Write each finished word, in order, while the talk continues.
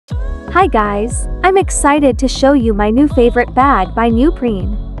Hi guys, I'm excited to show you my new favorite bag by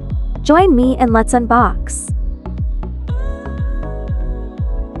NuPrene. Join me and let's unbox.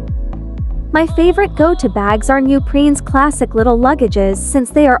 My favorite go-to bags are NuPrene's classic little luggages since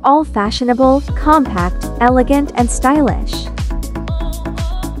they are all fashionable, compact, elegant and stylish.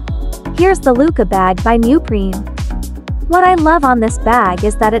 Here's the Lucca bag by NuPrene. What I love on this bag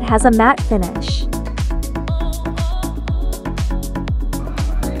is that it has a matte finish.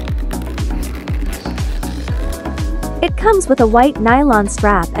 It comes with a white nylon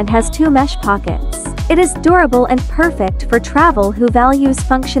strap and has 2 mesh pockets. It is durable and perfect for travel who values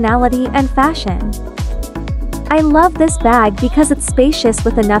functionality and fashion. I love this bag because it's spacious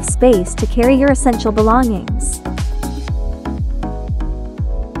with enough space to carry your essential belongings.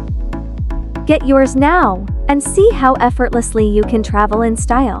 Get yours now, and see how effortlessly you can travel in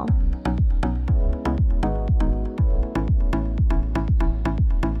style.